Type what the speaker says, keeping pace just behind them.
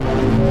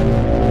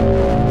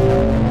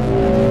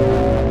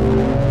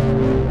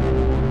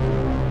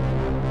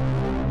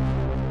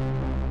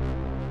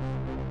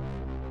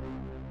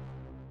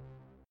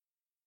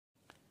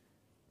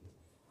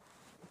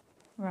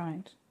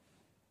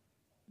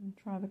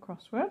the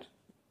crossword.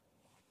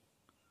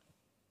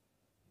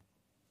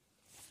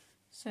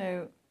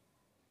 So,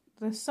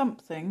 the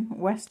something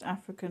West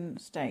African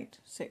state,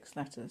 6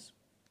 letters.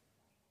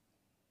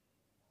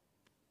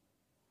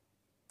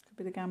 Could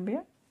be the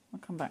Gambia. I'll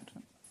come back to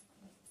it.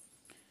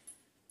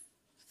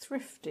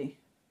 Thrifty,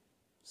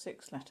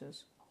 6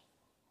 letters.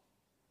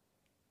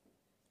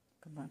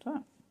 Come back to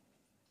that.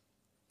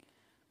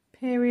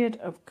 Period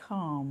of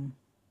calm.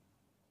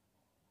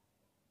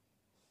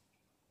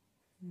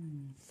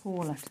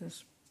 4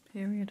 letters.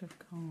 Period of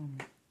calm.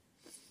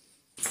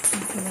 I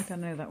feel like I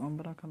know that one,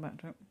 but I'll come back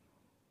to it.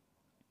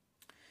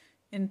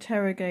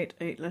 Interrogate,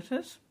 8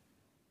 letters.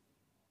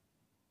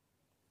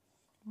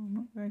 Oh, I'm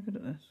not very good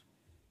at this.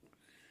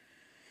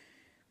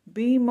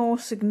 Be more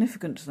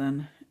significant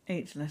than,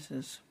 8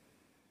 letters.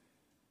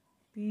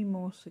 Be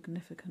more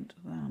significant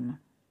than.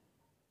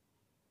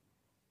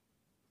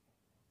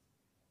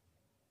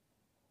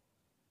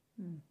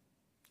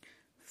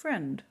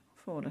 Friend,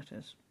 4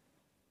 letters.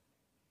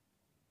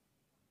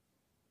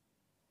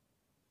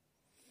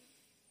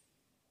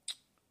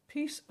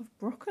 Piece of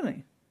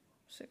broccoli,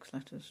 6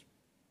 letters.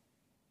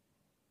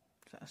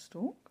 Is that a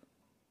stalk?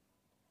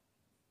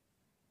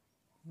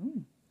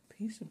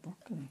 Piece of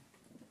broccoli.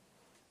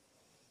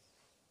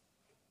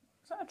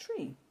 Is that a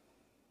tree?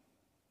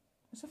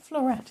 It's a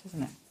floret,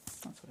 isn't it?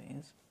 That's what it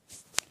is.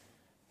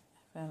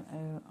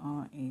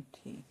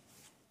 Floret.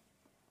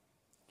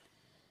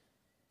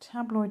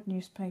 Tabloid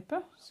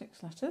newspaper,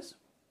 6 letters.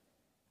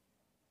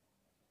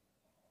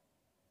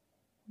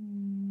 Are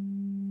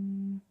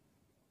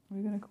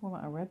we going to call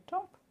that a red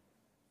top?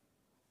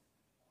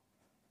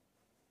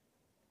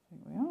 I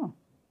think we are.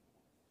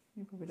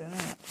 You probably don't know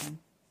that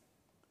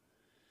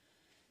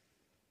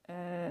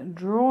one.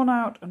 Drawn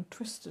out and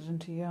twisted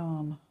into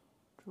yarn.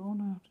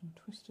 Drawn out and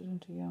twisted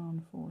into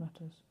yarn, 4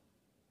 letters.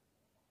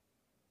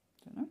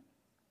 Don't know.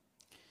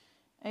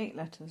 8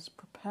 letters.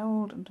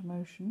 Propelled into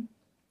motion.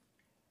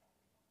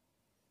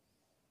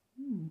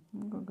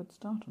 I've got a good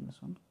start on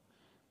this one.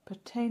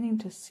 Pertaining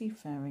to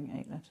seafaring,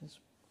 8 letters.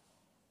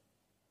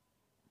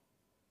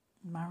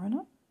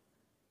 Mariner.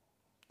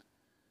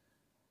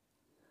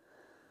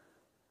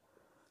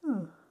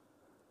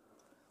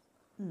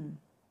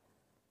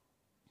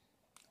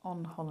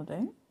 On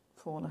holiday,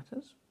 4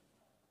 letters.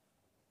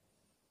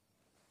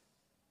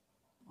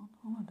 On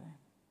holiday.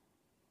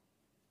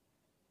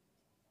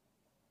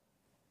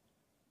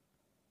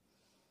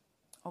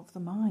 Of the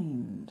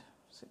mind,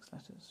 6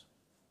 letters.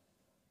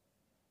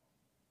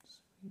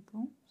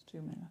 Cerebral, it's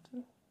 2 many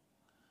letters.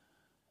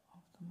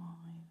 Of the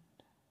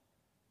mind.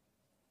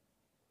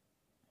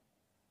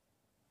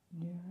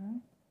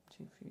 Neuro,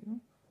 too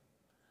few.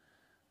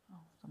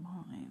 Of the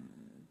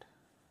mind.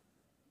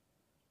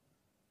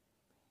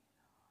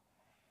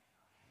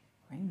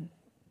 Rain.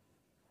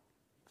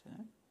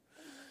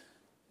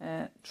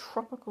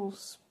 Tropical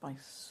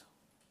spice.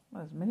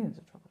 Well, there's millions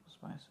of tropical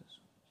spices.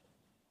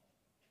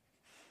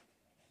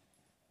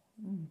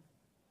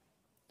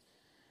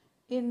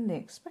 In the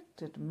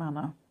expected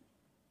manner.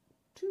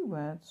 2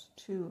 words,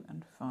 2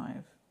 and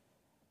 5.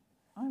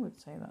 I would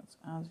say that's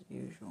as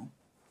usual.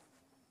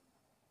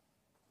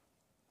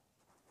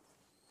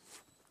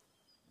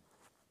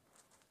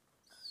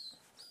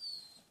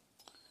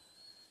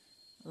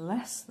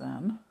 Less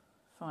than,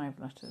 5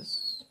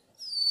 letters.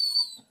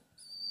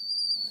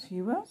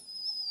 Fewer.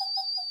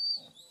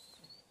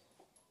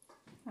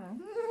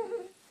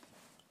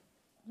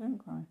 Don't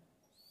cry.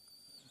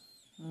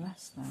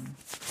 Less than.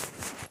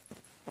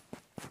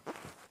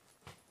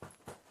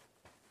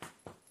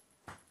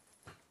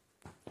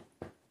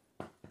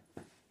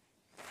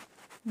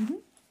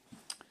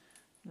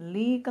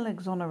 Legal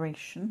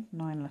exoneration,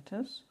 9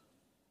 letters.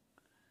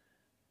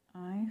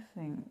 I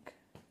think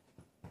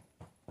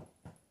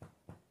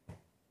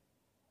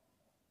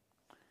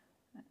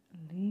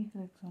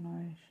legal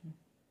exoneration.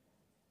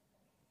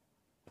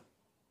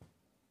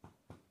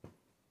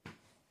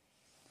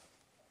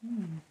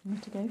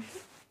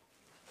 Mitigation.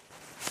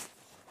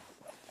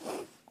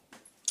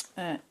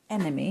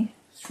 Enemy,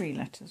 3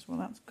 letters. Well,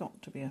 that's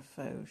got to be a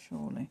foe,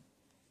 surely.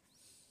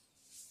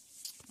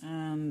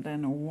 And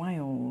then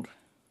wild,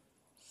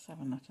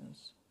 7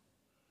 letters.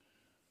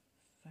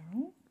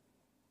 Feral?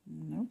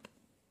 Nope.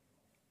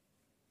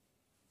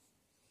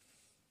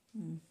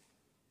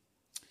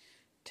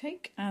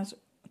 Take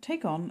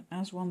on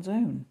as one's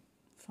own,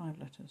 5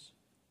 letters.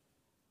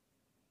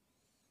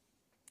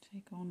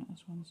 Take on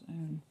as one's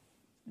own.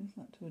 Is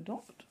that to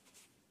adopt?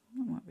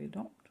 That might be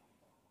adopt.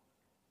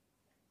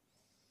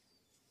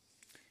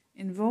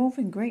 Involve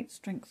in great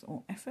strength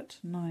or effort,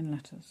 9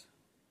 letters.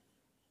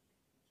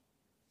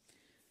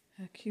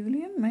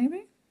 Herculean,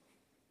 maybe?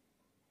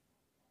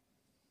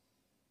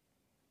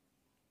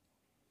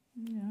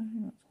 Yeah, I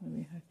think that's going to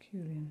be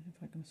Herculean,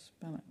 if I can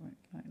spell it right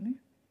lightly.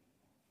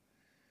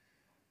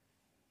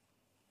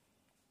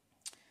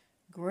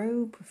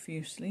 Grow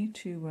profusely,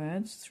 2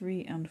 words,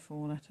 3 and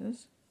 4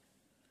 letters.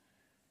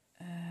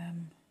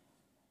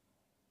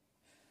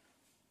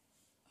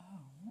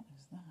 What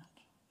is that?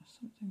 There's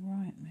something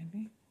right,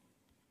 maybe.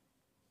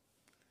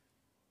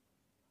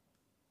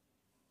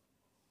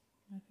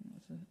 think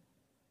that's it.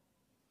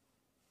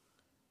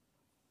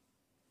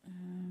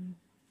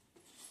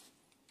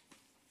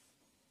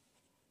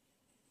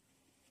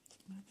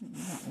 I think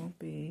that will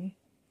be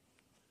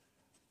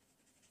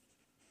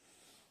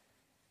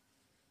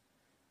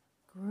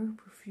grow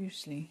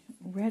profusely.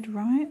 Red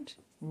right?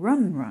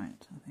 Run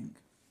right, I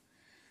think.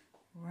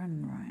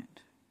 Run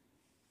right.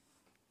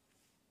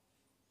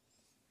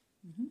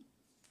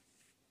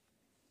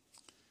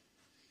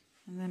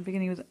 And then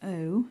beginning with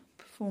O,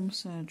 perform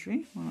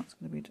surgery. Well, that's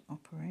going to be to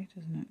operate,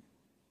 isn't it?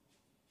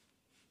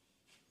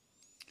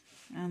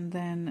 And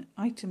then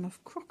item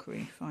of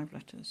crockery, 5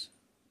 letters.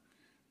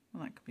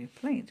 Well, that could be a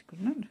plate,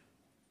 couldn't it?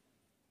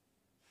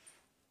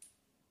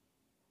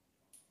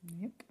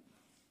 Yep.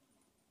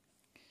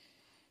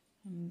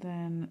 And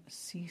then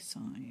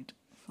seaside,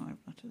 5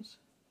 letters.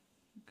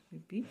 It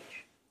could be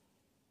beach.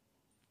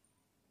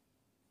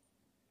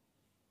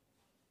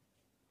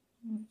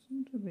 Oh, it's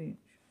not a beach.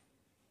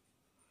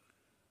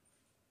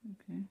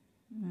 Okay.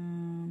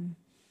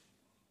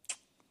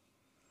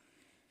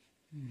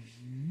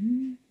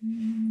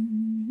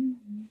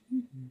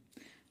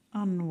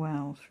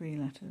 Unwell, 3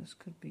 letters.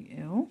 Could be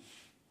ill.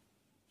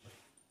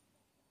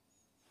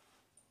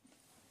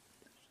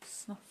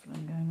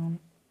 Snuffling going on.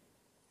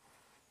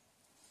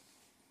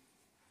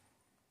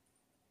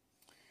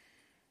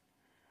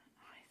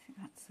 I think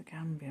that's the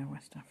Gambia,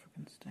 West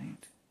African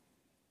state.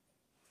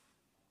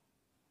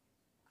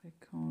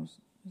 Because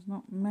there's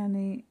not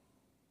many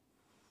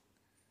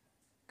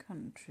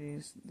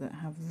countries that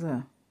have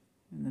the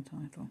in the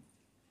title.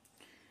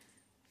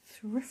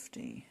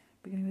 Thrifty,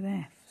 beginning with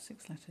F,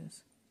 6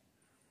 letters.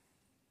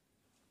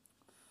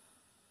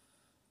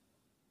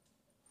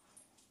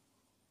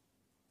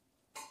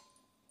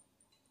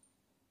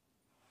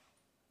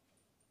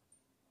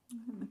 I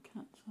think the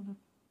cat's had a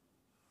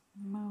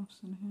mouse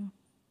in here.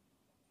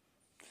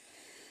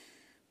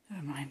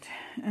 Never mind.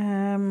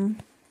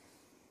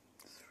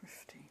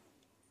 Thrifty.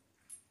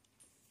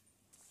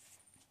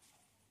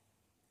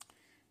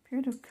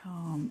 Period of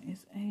calm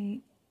is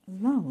a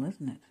lull,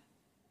 isn't it?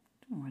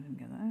 I don't know why I didn't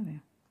get that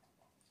earlier.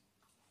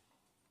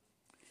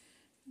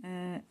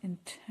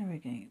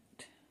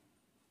 Interrogate.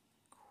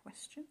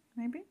 Question,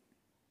 maybe?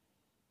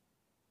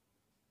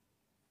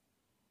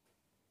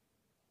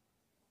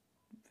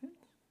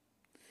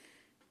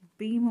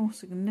 Be more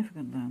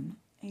significant than,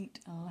 8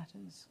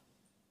 letters.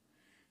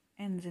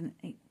 Ends in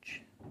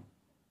H.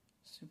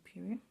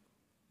 Superior?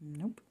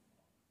 Nope.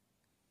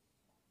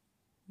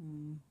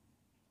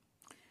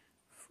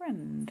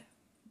 Friend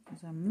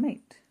is a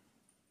mate.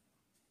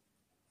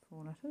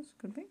 4 letters,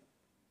 could be.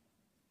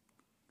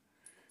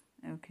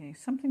 Okay,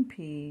 something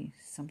P,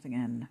 something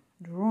N.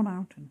 Drawn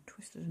out and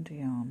twisted into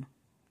yarn.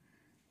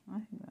 I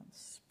think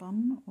that's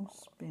spun or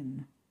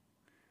spin.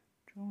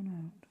 Drawn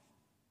out.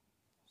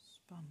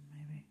 Spun,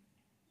 maybe.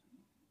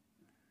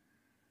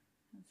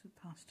 That's a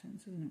past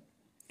tense, isn't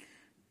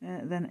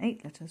it? Then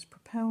 8 letters,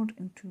 propelled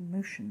into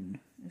motion.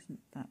 Isn't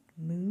that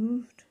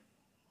moved?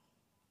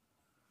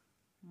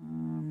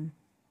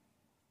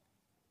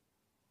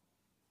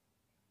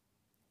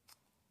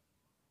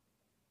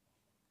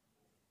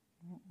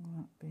 What will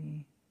that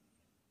be?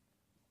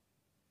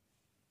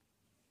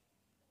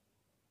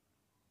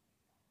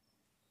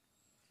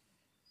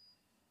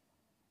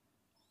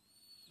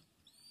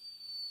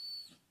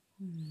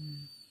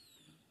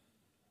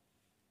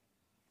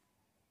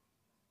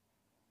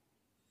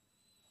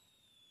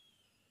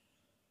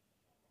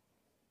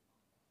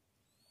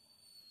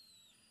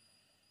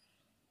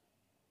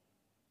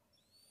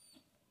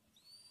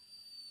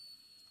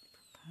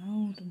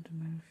 Propelled into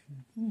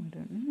motion. Oh, I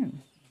don't know.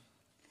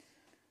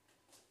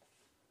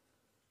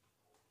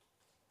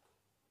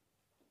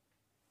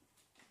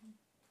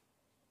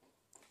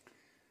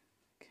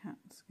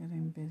 Cat's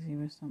getting busy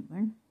with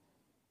something.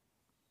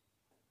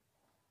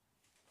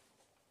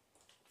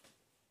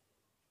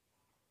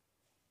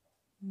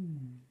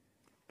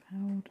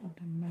 Propelled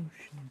into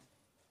motion.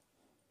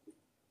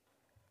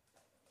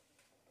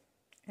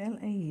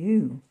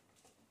 L-A-U.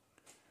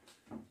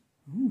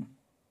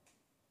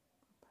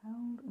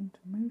 Propelled into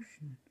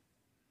motion.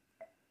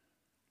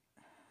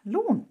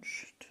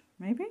 Launched,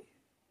 maybe?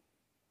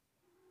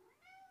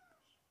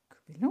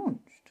 Could be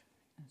launched.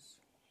 Yes.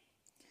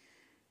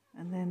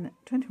 And then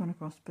 21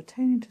 across,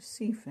 pertaining to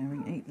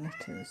seafaring, 8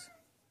 letters.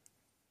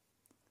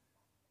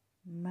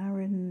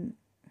 Marin.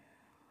 I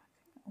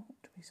think that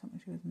ought to be something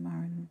to do with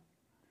marin.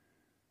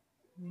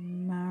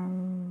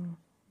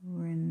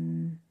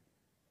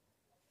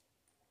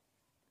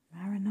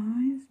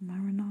 Marinize?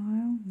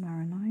 Marinile?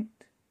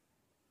 Marinite?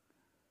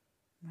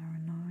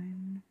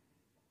 Marinine?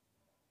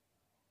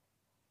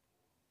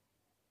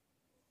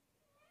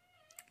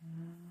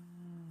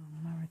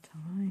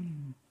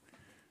 Maritime.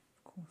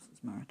 Of course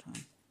it's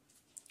maritime.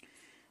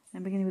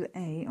 And beginning with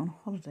A, on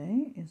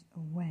holiday, is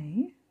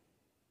away.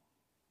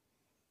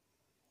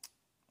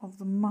 Of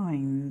the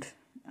mind.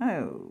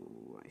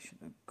 Oh, I should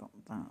have got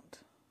that.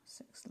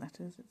 6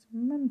 letters, it's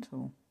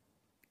mental.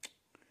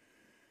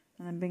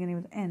 And then beginning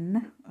with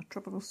N, a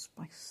tropical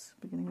spice.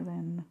 Beginning with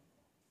N.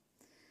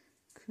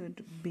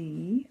 Could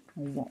be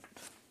what?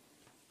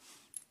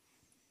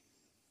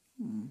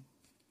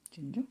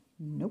 Ginger?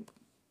 Nope.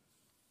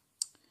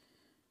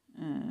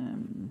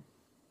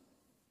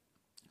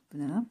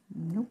 Vanilla?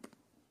 Nope.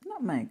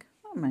 Nutmeg?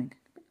 Nutmeg.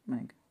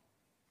 Nutmeg.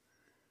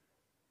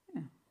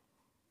 Yeah.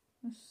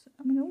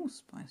 I mean, all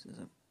spices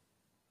are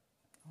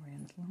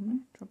oriental, aren't they?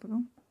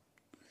 Tropical.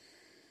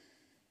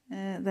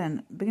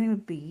 Then, beginning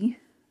with B,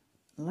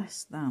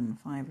 less than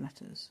 5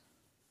 letters.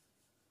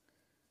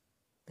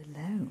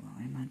 Below,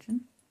 I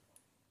imagine.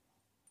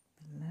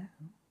 Below.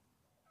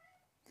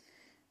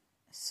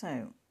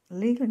 So,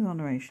 legal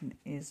exoneration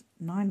is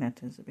 9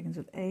 letters. It begins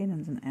with A and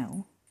ends in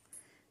L.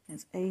 And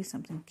it's A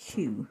something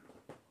Q.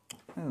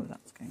 Oh,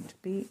 that's going to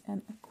be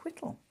an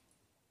acquittal.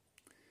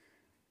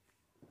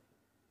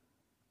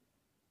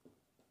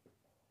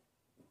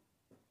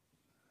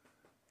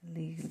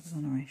 Legal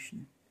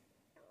exoneration.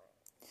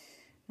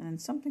 And then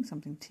something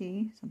something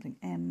T, something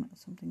M,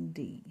 something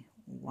D.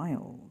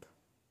 Wild.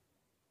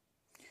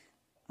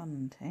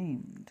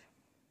 Untamed.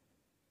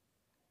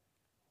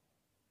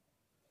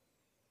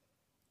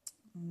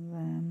 And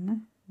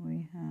then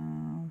we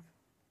have,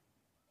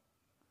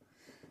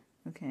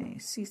 okay,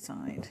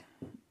 seaside.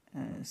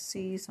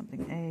 C,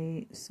 something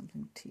A,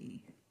 something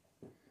T.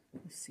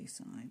 The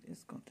seaside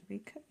has got to be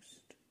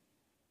coast.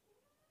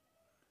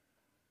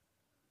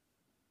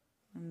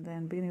 And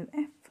then beginning with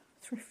F,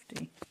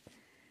 thrifty,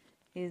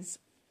 is,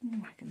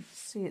 oh, I can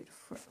see it,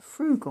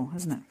 frugal,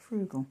 isn't it?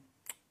 Frugal.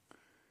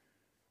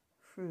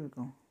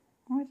 Frugal.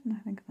 Why didn't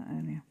I think of that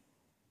earlier?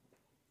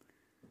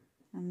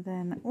 And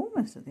then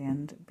almost at the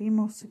end, be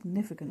more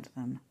significant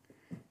than,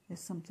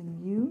 is something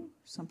U,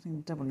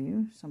 something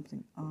W,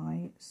 something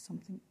I,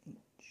 something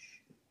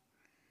H.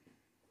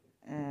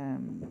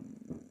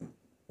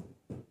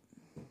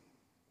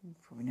 You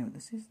probably know what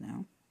this is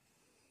now.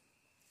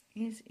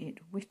 Is it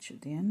which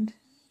at the end?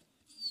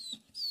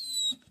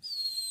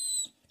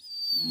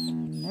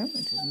 No,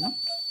 it is not.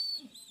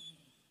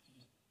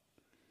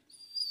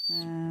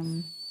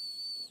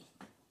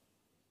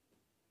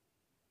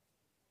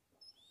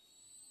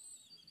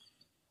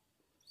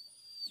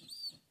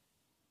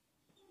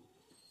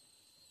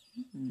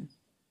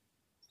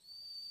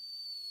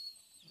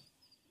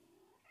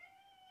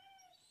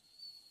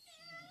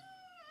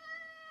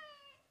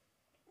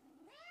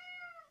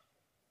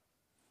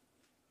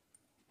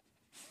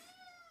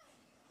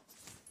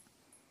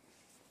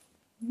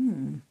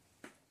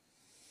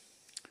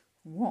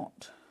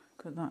 What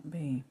could that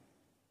be?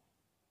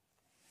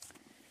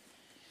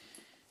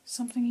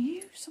 Something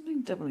U,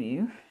 something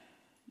W,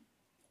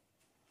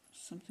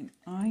 something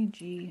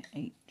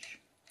IGH.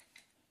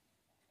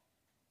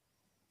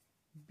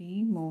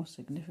 Be more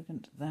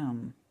significant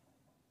than.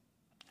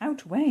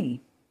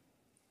 Outweigh.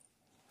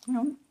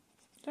 No,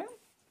 don't.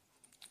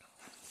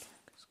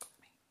 It's got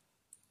me.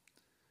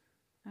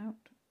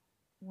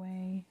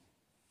 Outweigh.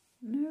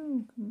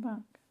 No, come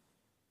back.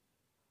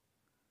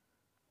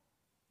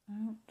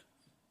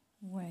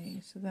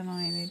 Outweigh. So then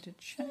I need to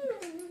check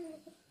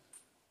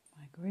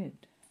my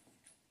grid.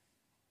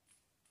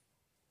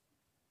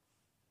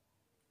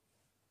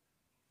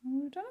 Oh,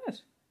 we've done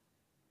it.